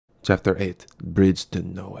Chapter 8. Bridge to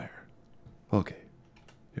nowhere. Okay.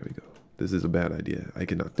 Here we go. This is a bad idea. I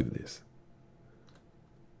cannot do this.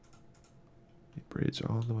 Bridge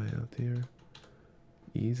all the way out here.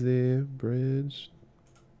 Easy, bridge.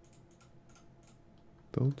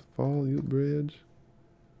 Don't fall, you bridge.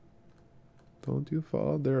 Don't you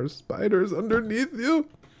fall. There are spiders underneath you.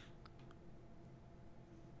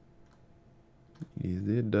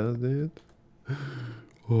 Easy does it.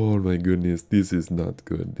 Oh my goodness. This is not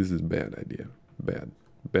good. This is bad idea. Bad.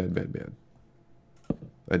 Bad, bad, bad.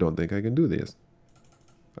 I don't think I can do this.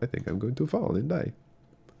 I think I'm going to fall and die.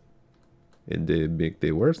 And they make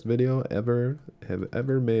the worst video have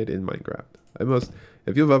ever made in Minecraft.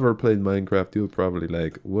 If you've ever played Minecraft, you're probably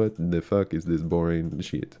like, what the fuck is this boring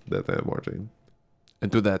shit that I'm watching? And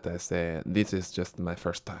to that I say, this is just my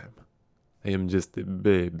first time. I am just a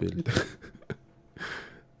baby.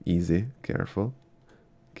 Easy, careful,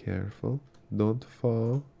 careful. Don't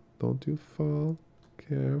fall, don't you fall.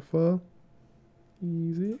 Careful.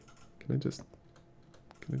 Easy. Can I just,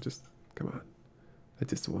 come on. I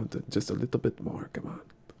just want it just a little bit more. Come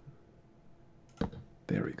on.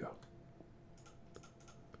 There we go.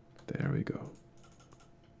 There we go.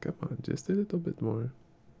 Come on, just a little bit more.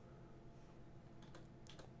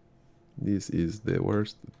 This is the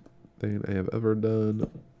worst thing I have ever done.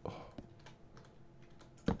 Oh.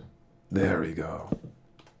 There we go.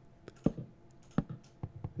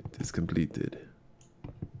 It is completed.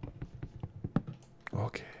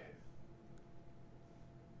 Okay.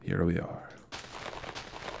 Here we are.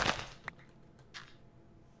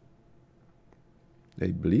 I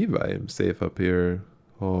believe I am safe up here.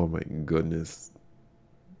 Oh my goodness.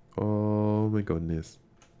 Oh my goodness.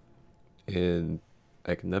 And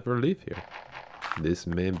I can never leave here. This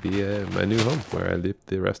may be my new home where I live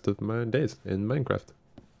the rest of my days in Minecraft.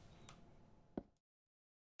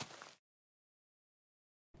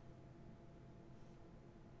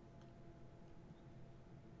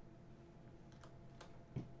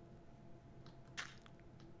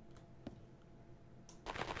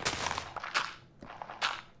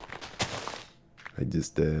 I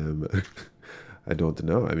just, I don't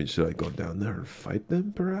know. I mean, should I go down there and fight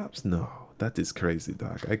them, perhaps? No, that is crazy,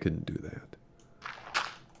 Doc. I couldn't do that.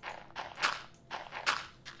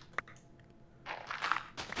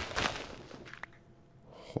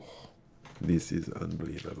 Oh, this is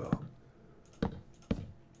unbelievable.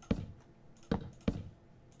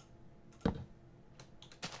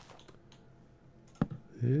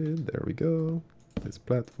 And there we go. This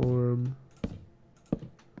platform.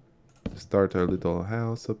 Start our little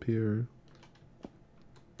house up here.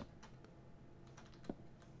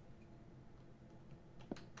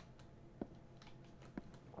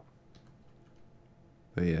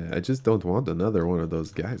 But yeah, I just don't want another one of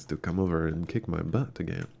those guys to come over and kick my butt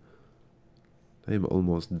again. I am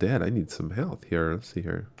almost dead. I need some health here. Let's see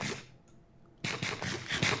here.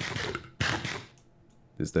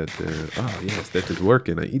 Is that oh yes, that is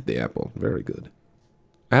working. I eat the apple. Very good.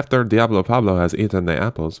 After Diablo Pablo has eaten the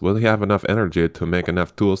apples, will he have enough energy to make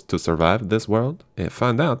enough tools to survive this world?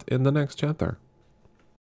 Find out in the next chapter.